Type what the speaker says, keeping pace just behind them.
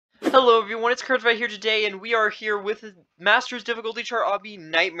Hello everyone, it's Curtified here today, and we are here with Master's Difficulty Chart Obby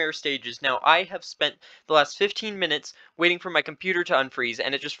Nightmare Stages. Now, I have spent the last 15 minutes waiting for my computer to unfreeze,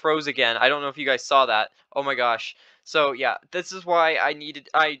 and it just froze again. I don't know if you guys saw that. Oh my gosh. So, yeah, this is why I needed...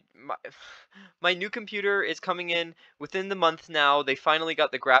 My new computer is coming in within the month now. They finally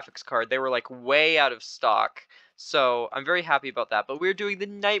got the graphics card. They were, like, way out of stock. So, I'm very happy about that. But we're doing the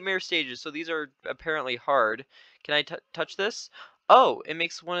Nightmare Stages, so these are apparently hard. Can I touch this? Oh, it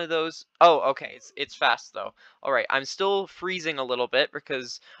makes one of those. Oh, okay. It's fast though. All right, I'm still freezing a little bit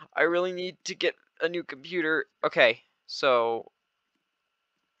because I really need to get a new computer. Okay, so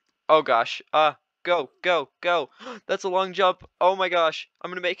oh gosh. Go, go, go. That's a long jump. Oh my gosh.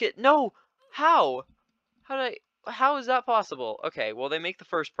 I'm gonna make it. No. How? How did how is that possible? Okay, well they make the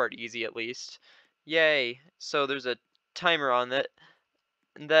first part easy at least. Yay. So there's a timer on it.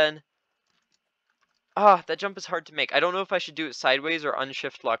 And then that jump is hard to make. I don't know if I should do it sideways or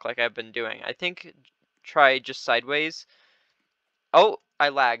unshift lock like I've been doing. I think try just sideways. Oh, I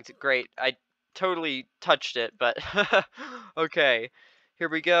lagged. Great. I totally touched it, but okay. Here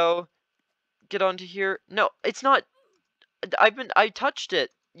we go. Get onto here. No, it's not. I touched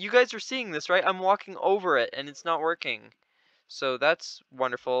it. You guys are seeing this, right? I'm walking over it and it's not working. So that's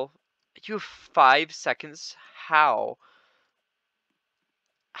wonderful. You have 5 seconds. How?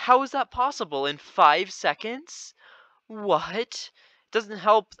 How is that possible in 5 seconds? What? Doesn't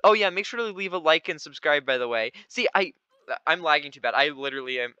help. Oh yeah, make sure to leave a like and subscribe, by the way. See, I'm lagging too bad. I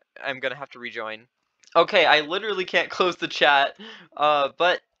literally I'm gonna have to rejoin. Okay, I literally can't close the chat.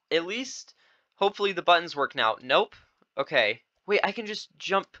 But at least hopefully the buttons work now. Nope. Okay. Wait, I can just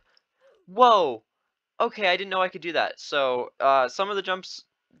jump. Whoa. Okay, I didn't know I could do that. So, some of the jumps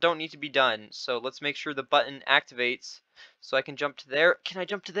don't need to be done. So let's make sure the button activates so I can jump to there. Can I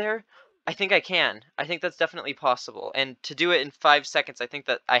jump to there? I think I can. I think that's definitely possible. And to do it in 5 seconds, I think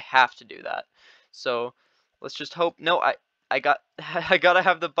that I have to do that. So let's just hope. No, I got I gotta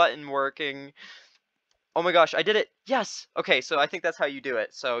have the button working. Oh my gosh, I did it. Yes. Okay, so I think that's how you do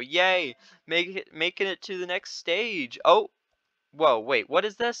it. So yay, making it to the next stage. Oh, whoa, wait, what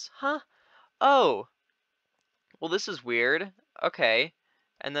is this? Huh? Oh. Well, this is weird. Okay.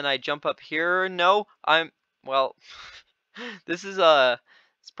 And then I jump up here. No, well, this is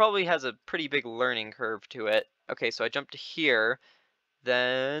this probably has a pretty big learning curve to it. Okay, so I jump to here,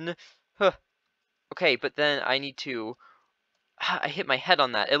 then, okay, but then I need to, I hit my head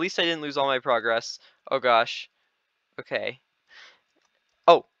on that. At least I didn't lose all my progress. Oh gosh. Okay.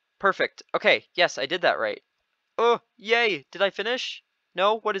 Oh, perfect. Okay, yes, I did that right. Oh, yay! Did I finish?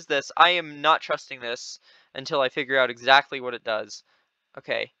 No? What is this? I am not trusting this until I figure out exactly what it does.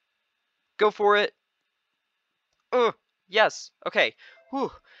 Okay. Go for it. Oh, yes. Okay.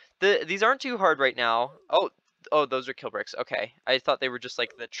 Whew. These aren't too hard right now. Oh, those are kill bricks. Okay. I thought they were just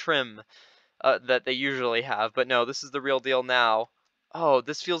like the trim that they usually have, but no, this is the real deal now. Oh,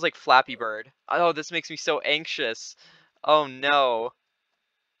 this feels like Flappy Bird. Oh, this makes me so anxious. Oh no.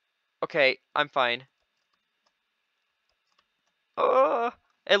 Okay, I'm fine. Oh,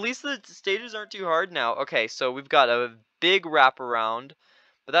 at least the stages aren't too hard now. Okay, so we've got a big wraparound,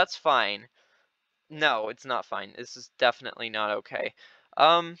 but that's fine. No, it's not fine. This is definitely not okay.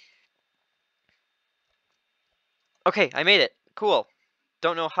 Okay, I made it. Cool.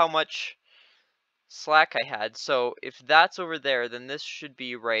 Don't know how much slack I had. So if that's over there, then this should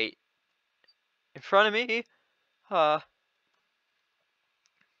be right in front of me. Oh,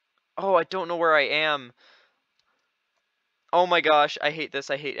 I don't know where I am. Oh my gosh, I hate this.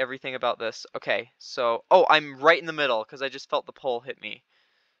 I hate everything about this. Okay, so, oh, I'm right in the middle because I just felt the pole hit me.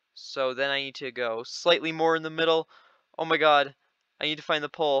 So then I need to go slightly more in the middle. Oh my god, I need to find the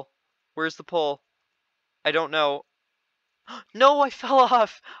pole. Where's the pole? I don't know. No, I fell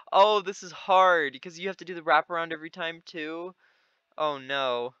off! Oh, this is hard because you have to do the wraparound every time too. Oh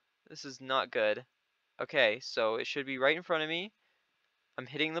no, this is not good. Okay, so it should be right in front of me. I'm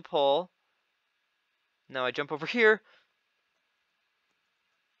hitting the pole. Now I jump over here.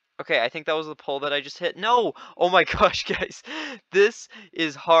 Okay, I think that was the pole that I just hit. No! Oh my gosh, guys. This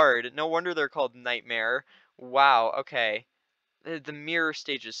is hard. No wonder they're called Nightmare. Wow, okay. The mirror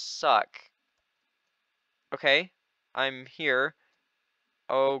stages suck. Okay, I'm here.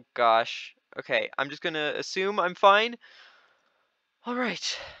 Oh gosh. Okay, I'm just gonna assume I'm fine.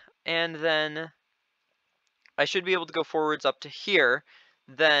 Alright. And then I should be able to go forwards up to here.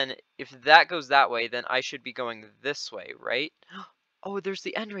 Then, if that goes that way, then I should be going this way, right? Oh, there's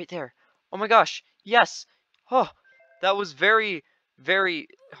the end right there. Oh my gosh. Yes. Oh, that was very, very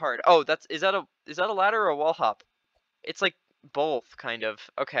hard. Oh, is that a ladder or a wall hop? It's like both, kind of.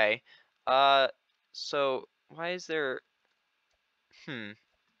 Okay. So why is there? Hmm.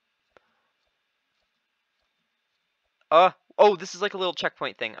 Oh, this is like a little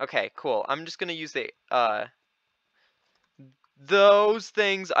checkpoint thing. Okay, cool. I'm just gonna use those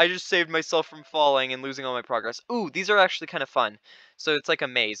things. I just saved myself from falling and losing all my progress. Ooh, these are actually kind of fun. So it's like a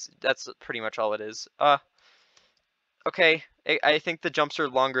maze. That's pretty much all it is. Okay. I think the jumps are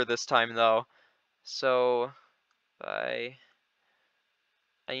longer this time though. So I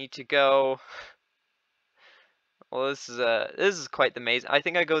need to go. Well, this is quite the maze. I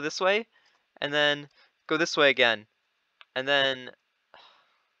think I go this way, and then go this way again, and then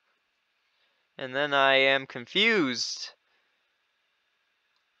I am confused.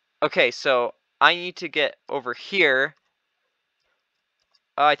 Okay, so I need to get over here.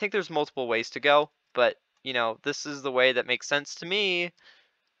 I think there's multiple ways to go, but you know, this is the way that makes sense to me.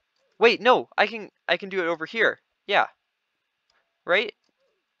 Wait, no, I can do it over here. Yeah, right?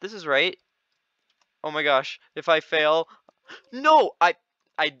 This is right. Oh my gosh, if I fail, no, I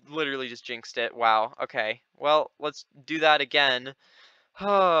literally just jinxed it. Wow. Okay. Well, let's do that again.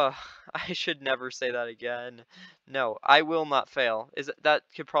 Oh, I should never say that again. No, I will not fail. That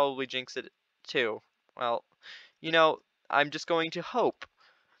could probably jinx it too. Well, you know, I'm just going to hope.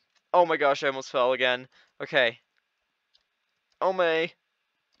 Oh my gosh, I almost fell again. Okay. Oh my.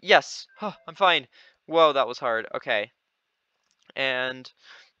 Yes. Huh, I'm fine. Whoa, that was hard. Okay. And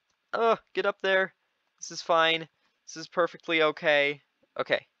get up there. This is fine. This is perfectly okay.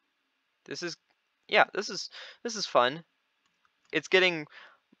 Okay. This is yeah, this is fun. It's getting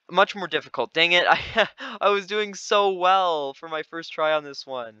much more difficult. Dang it. I was doing so well for my first try on this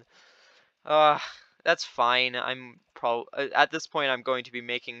one. Uh that's fine. At this point I'm going to be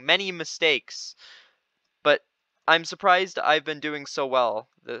making many mistakes, but I'm surprised I've been doing so well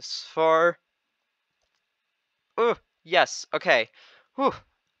this far. Yes. Okay. Whew.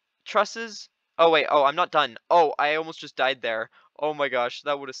 Trusses. Oh wait. Oh, I'm not done. Oh, I almost just died there. Oh my gosh,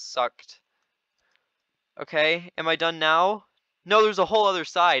 that would have sucked. Okay, am I done now? No, there's a whole other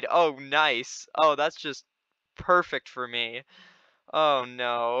side. Oh, nice. Oh, that's just perfect for me. Oh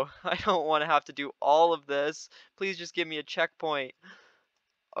no, I don't want to have to do all of this. Please just give me a checkpoint.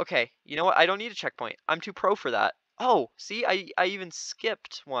 Okay, you know what? I don't need a checkpoint. I'm too pro for that. Oh, see, I even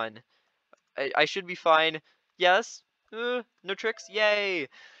skipped one. I should be fine. Yes? No tricks? Yay!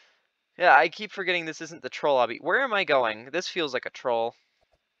 Yeah, I keep forgetting this isn't the troll obby. Where am I going? This feels like a troll.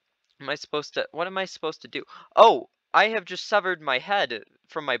 What am I supposed to do? Oh, I have just severed my head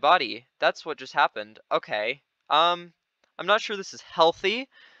from my body. That's what just happened. Okay. I'm not sure this is healthy,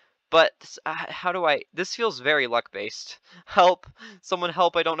 but how do this feels very luck-based. Help! Someone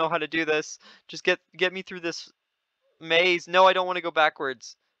help, I don't know how to do this. Just get me through this maze. No, I don't want to go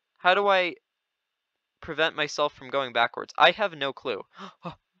backwards. How do I prevent myself from going backwards? I have no clue.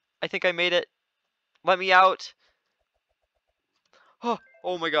 I think I made it. Let me out.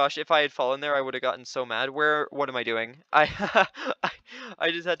 Oh my gosh, if I had fallen there, I would have gotten so mad. What am I doing? I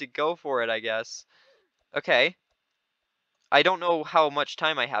I just had to go for it, I guess. Okay. I don't know how much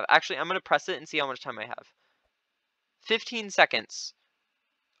time I have. Actually, I'm gonna press it and see how much time I have. 15 seconds.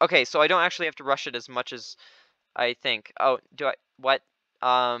 Okay, so I don't actually have to rush it as much as I think. Oh, what?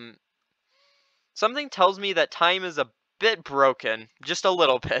 Um, Something tells me that time is a bit broken. Just a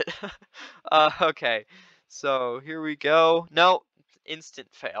little bit. Okay. So, here we go. No, instant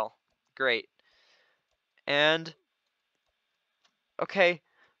fail. Great. And okay.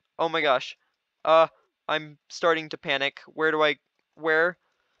 Oh my gosh. Uh, I'm starting to panic. Where?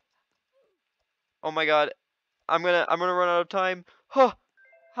 Oh my god. I'm gonna run out of time. Huh.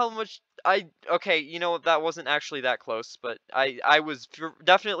 How much okay, you know what? That wasn't actually that close, but I was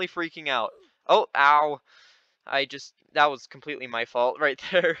definitely freaking out. Oh, ow. That was completely my fault right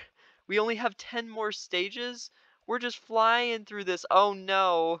there. We only have 10 more stages? We're just flying through this. Oh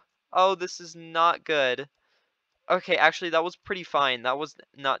no. Oh, this is not good. Okay, actually that was pretty fine. That was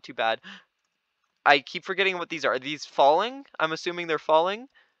not too bad. I keep forgetting what these are. Are these falling? I'm assuming they're falling.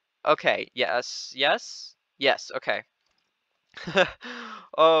 Okay, yes, yes, yes, okay.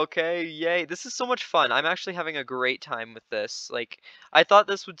 Okay, yay. This is so much fun. I'm actually having a great time with this. Like, I thought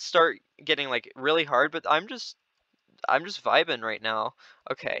this would start getting like really hard, but I'm just vibing right now.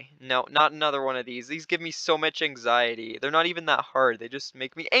 Okay, no, not another one of these. These give me so much anxiety. They're not even that hard. They just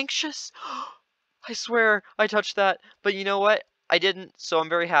make me anxious. I swear I touched that. But you know what? I didn't, so I'm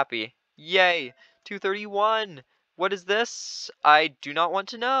very happy. Yay! 231! What is this? I do not want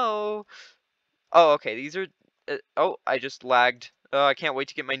to know. Oh, okay, these are... oh, I just lagged. I can't wait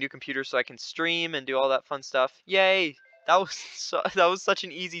to get my new computer so I can stream and do all that fun stuff. Yay! That was that was such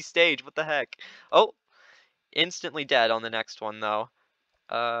an easy stage. What the heck? Oh, instantly dead on the next one, though.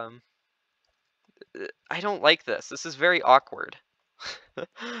 I don't like this. This is very awkward.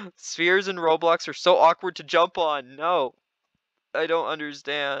 Spheres in Roblox are so awkward to jump on. No, I don't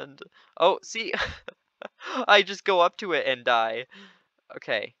understand. Oh, see, I just go up to it and die.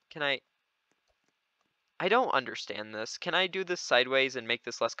 Okay, can I don't understand this. Can I do this sideways and make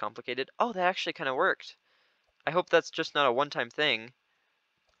this less complicated? Oh, that actually kind of worked. I hope that's just not a one-time thing.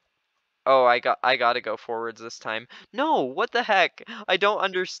 Oh, I gotta go forwards this time. No, what the heck? I don't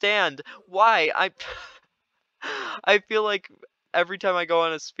understand. Why? I feel like every time I go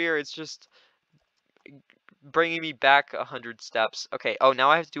on a sphere, it's just bringing me back 100 steps. Okay, oh, now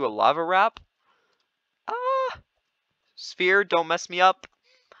I have to do a lava wrap? Ah! Sphere, don't mess me up.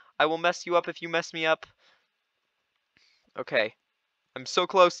 I will mess you up if you mess me up. Okay. I'm so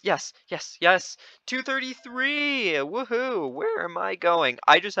close. Yes, yes, yes. 233. Woohoo. Where am I going?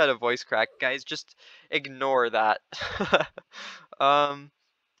 I just had a voice crack, guys. Just ignore that. um,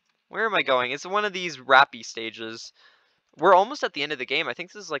 where am I going? It's one of these rappy stages. We're almost at the end of the game. I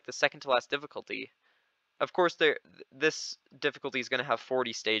think this is like the second to last difficulty. Of course, this difficulty is going to have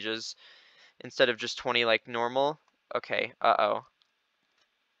 40 stages instead of just 20 like normal. Okay, uh-oh.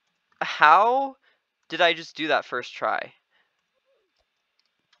 How did I just do that first try?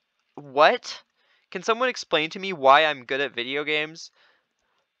 What? Can someone explain to me why I'm good at video games?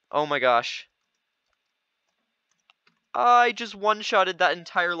 Oh my gosh. I just one-shotted that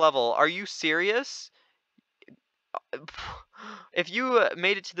entire level. Are you serious? If you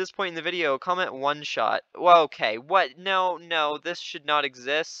made it to this point in the video, comment one-shot. Well, okay, what? No, no, this should not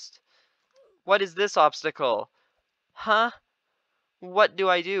exist. What is this obstacle? Huh? What do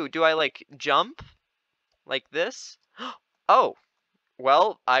I do? Do I, like, jump? Like this? Oh,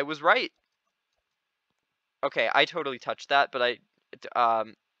 well, I was right. Okay, I totally touched that, but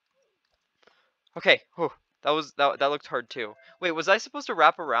okay, whew, that looked hard too. Wait, was I supposed to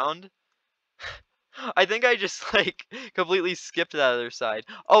wrap around? I think I just like completely skipped that other side.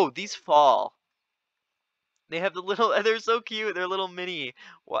 Oh, these fall. They have the little they're so cute. They're little mini.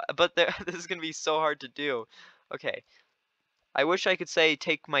 But they're this is gonna be so hard to do. Okay. I wish I could say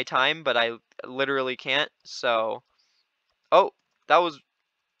take my time, but I literally can't. So, oh, that was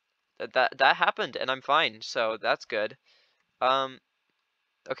that happened and I'm fine. So, that's good. Um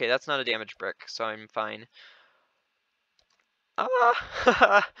okay, that's not a damaged brick, so I'm fine.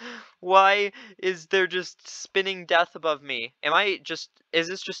 Ah, why is there just spinning death above me? Is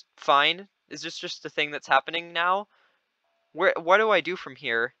this just fine? Is this just a thing that's happening now? What do I do from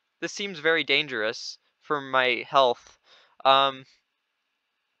here? This seems very dangerous for my health. Um,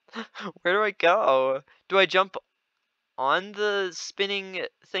 where do I go? Do I jump on the spinning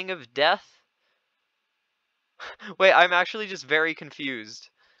thing of death? Wait, I'm actually just very confused.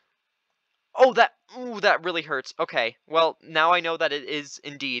 Oh, ooh, that really hurts. Okay, well, now I know that it is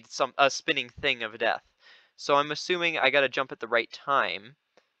indeed a spinning thing of death. So I'm assuming I gotta jump at the right time.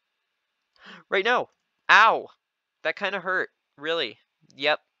 Right now. Ow! That kind of hurt. Really.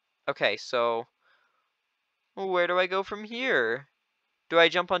 Yep. Okay, so where do I go from here? Do I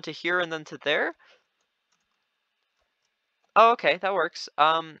jump onto here and then to there? Oh, okay, that works.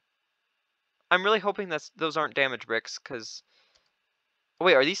 I'm really hoping those aren't damage bricks, because...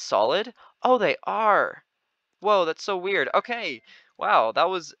 Wait, are these solid? Oh, they are! Whoa, that's so weird. Okay. Wow, that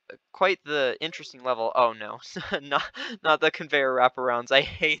was quite the interesting level. Oh no, not the conveyor wraparounds. I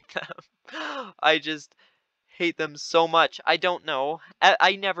hate them. I just hate them so much. I don't know.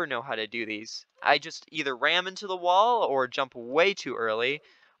 I never know how to do these. I just either ram into the wall or jump way too early,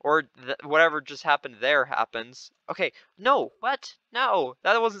 or whatever just happened there happens. Okay, no, what? No,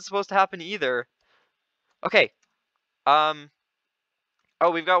 that wasn't supposed to happen either. Okay, um,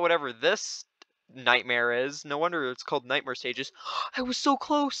 oh, we've got whatever this nightmare is. No wonder it's called nightmare stages. I was so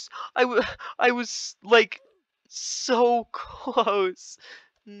close. I was like so close.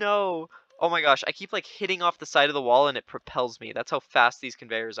 No. Oh my gosh, I keep like hitting off the side of the wall and it propels me. That's how fast these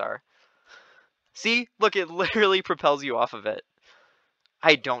conveyors are. See? Look, it literally propels you off of it.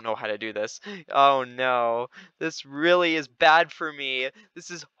 I don't know how to do this. Oh no. This really is bad for me. This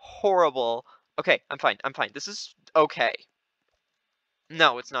is horrible. Okay, I'm fine. I'm fine. This is okay.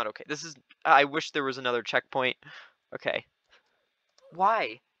 No, it's not okay. I wish there was another checkpoint. Okay.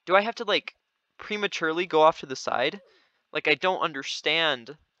 Why? Do I have to, like, prematurely go off to the side? Like, I don't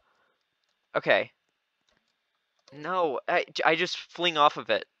understand. Okay. No, I just fling off of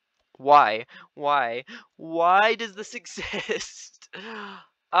it. Why? Why? Why does this exist?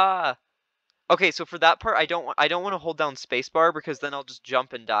 Ah. Okay, so for that part, I don't want to hold down spacebar because then I'll just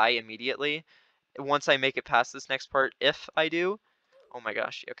jump and die immediately once I make it past this next part, if I do. Oh my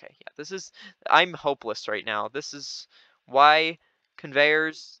gosh, okay, yeah, I'm hopeless right now. This is why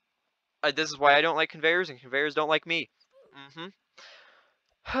conveyors, this is why I don't like conveyors and conveyors don't like me. Mm-hmm.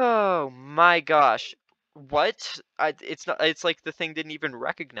 Oh my gosh. What? It's not, it's like the thing didn't even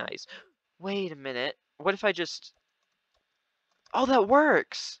recognize. Wait a minute. What if I just... Oh, that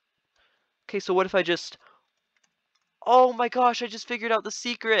works! Okay, so what if I just... Oh my gosh, I just figured out the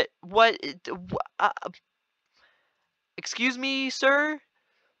secret! What? Excuse me, sir?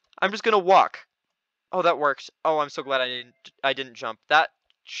 I'm just gonna walk. Oh, that worked. Oh, I'm so glad I didn't jump. That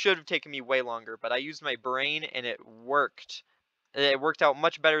should have taken me way longer, but I used my brain and it worked. It worked out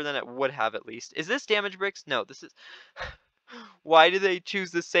much better than it would have, at least. Is this damage bricks? No, this is... Why do they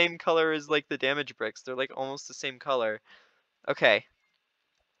choose the same color as, like, the damage bricks? They're, like, almost the same color. Okay.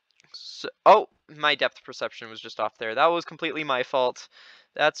 So, oh, my depth perception was just off there. That was completely my fault.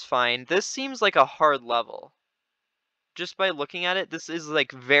 That's fine. This seems like a hard level. Just by looking at it, this is,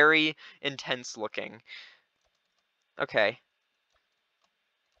 like, very intense looking. Okay.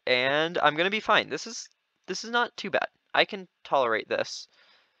 And I'm gonna be fine. This is not too bad. I can tolerate this.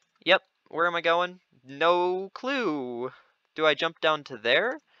 Yep. Where am I going? No clue. Do I jump down to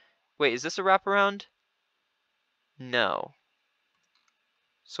there? Wait, is this a wraparound? No.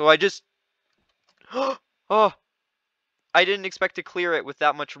 So I just... Oh! I didn't expect to clear it with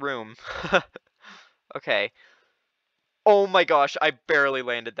that much room. Okay. Oh my gosh, I barely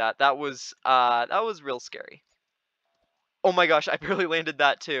landed that. That was real scary. Oh my gosh, I barely landed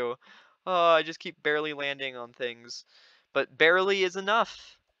that too. Oh, I just keep barely landing on things. But barely is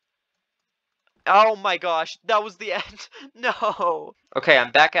enough. Oh my gosh, that was the end. No. Okay,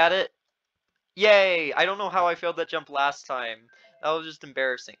 I'm back at it. Yay! I don't know how I failed that jump last time. That was just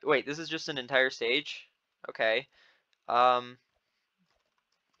embarrassing. Wait, this is just an entire stage? Okay. Um,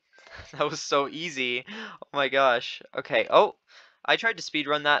 that was so easy. Oh my gosh. Okay. Oh, I tried to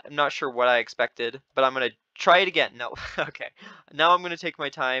speedrun that. I'm not sure what I expected, but I'm gonna try it again. No. Okay. Now I'm gonna take my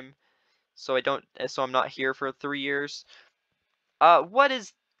time so so I'm not here for 3 years. What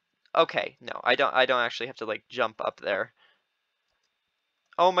is... Okay, no, I don't actually have to, like, jump up there.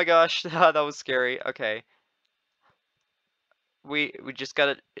 Oh my gosh, that was scary. Okay. We just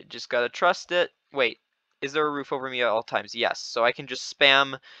gotta trust it. Wait, is there a roof over me at all times? Yes. So I can just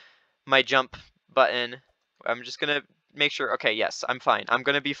spam my jump button. I'm just gonna make sure. Okay, yes, I'm fine. I'm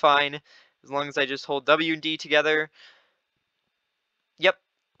gonna be fine as long as I just hold W and D together. Yep,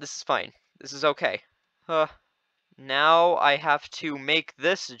 this is fine. This is okay. Now I have to make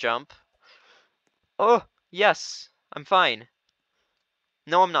this jump. Oh, yes, I'm fine.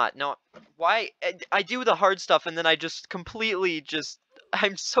 No, I'm not. No. Why? I do the hard stuff and then I just completely just...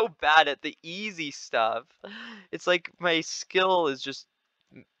 I'm so bad at the easy stuff. It's like my skill is just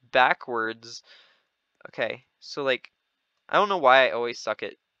backwards. Okay, so, like, I don't know why I always suck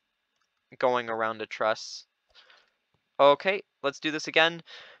at going around a truss. Okay, let's do this again.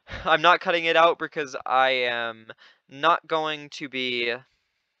 I'm not cutting it out because I am not going to be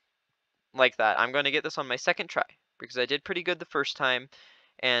like that. I'm going to get this on my second try because I did pretty good the first time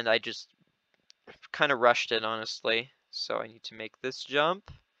and I just kind of rushed it, honestly. So I need to make this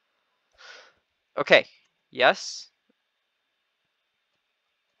jump. Okay, yes.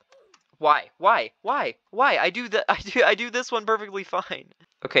 Why? Why? Why? Why? I do that. I do this one perfectly fine.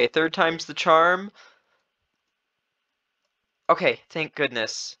 Okay, third time's the charm. Okay, thank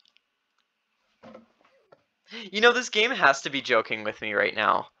goodness. You know, this game has to be joking with me right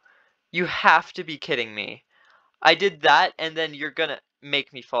now. You have to be kidding me. I did that, and then you're gonna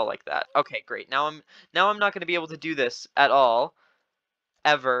make me fall like that. Okay, great. Now I'm not gonna be able to do this at all,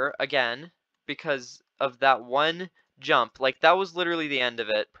 ever again, because of that one jump. Like, that was literally the end of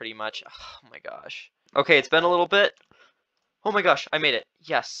it, pretty much. Oh my gosh. Okay, it's been a little bit. Oh my gosh, I made it.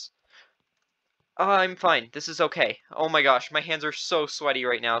 Yes. I'm fine. This is okay. Oh my gosh, my hands are so sweaty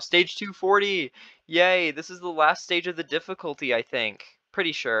right now. Stage 240! Yay, this is the last stage of the difficulty, I think.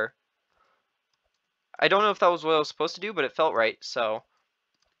 Pretty sure. I don't know if that was what I was supposed to do, but it felt right, so...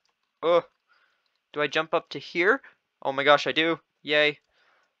 Ugh. Do I jump up to here? Oh my gosh, I do. Yay.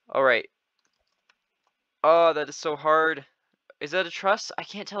 Alright. Oh, that is so hard. Is that a truss? I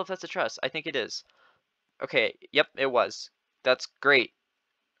can't tell if that's a truss. I think it is. Okay, yep, it was. That's great.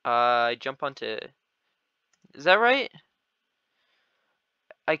 I jump onto... Is that right?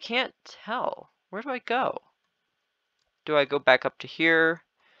 I can't tell. Where do I go? Do I go back up to here?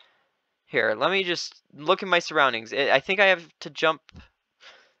 Here, let me just look at my surroundings. I think I have to jump...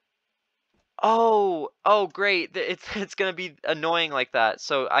 Oh, great. It's gonna be annoying like that.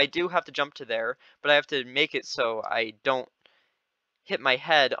 So I do have to jump to there, but I have to make it so I don't hit my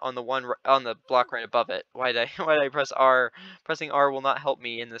head on on the block right above it. Why did I why did I press R? Pressing R will not help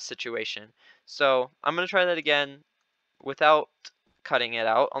me in this situation. So I'm gonna try that again without cutting it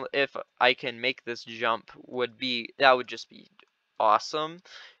out. If I can make this jump, that would just be awesome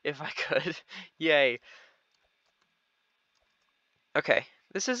if I could. Yay. Okay,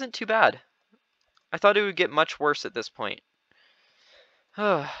 this isn't too bad. I thought it would get much worse at this point.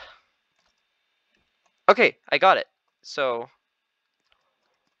 Okay, I got it. So,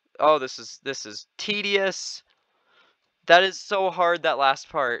 oh, this is tedious. That is so hard, that last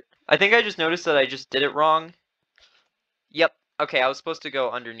part. I think I just noticed that I just did it wrong. Yep. Okay, I was supposed to go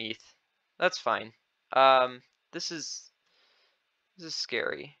underneath. That's fine. This is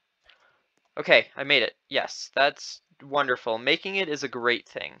scary. Okay, I made it. Yes, that's wonderful. Making it is a great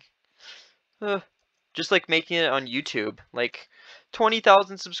thing. Just like making it on YouTube. Like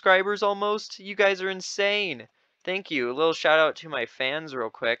 20,000 subscribers almost. You guys are insane. Thank you. A little shout out to my fans real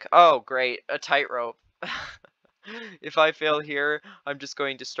quick. Oh, great. A tightrope. If I fail here, I'm just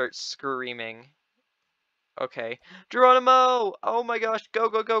going to start screaming. Okay. Geronimo! Oh my gosh, go,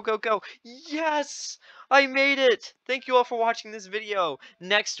 go, go, go, go! Yes! I made it! Thank you all for watching this video.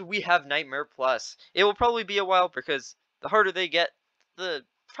 Next, we have Nightmare Plus. It will probably be a while because the harder they get,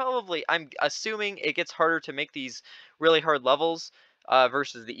 I'm assuming it gets harder to make these really hard levels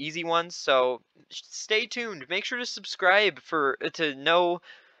versus the easy ones. So stay tuned. Make sure to subscribe to know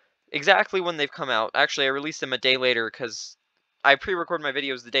exactly when they've come out. Actually, I released them a day later because I pre-record my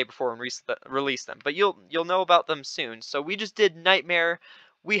videos the day before and release them. But you'll know about them soon. So we just did Nightmare.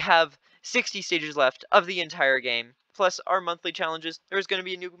 We have 60 stages left of the entire game, plus our monthly challenges. There's going to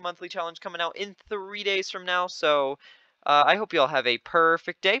be a new monthly challenge coming out in 3 days from now. So I hope you all have a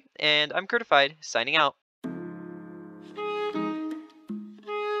perfect day, and I'm Curtified, signing out.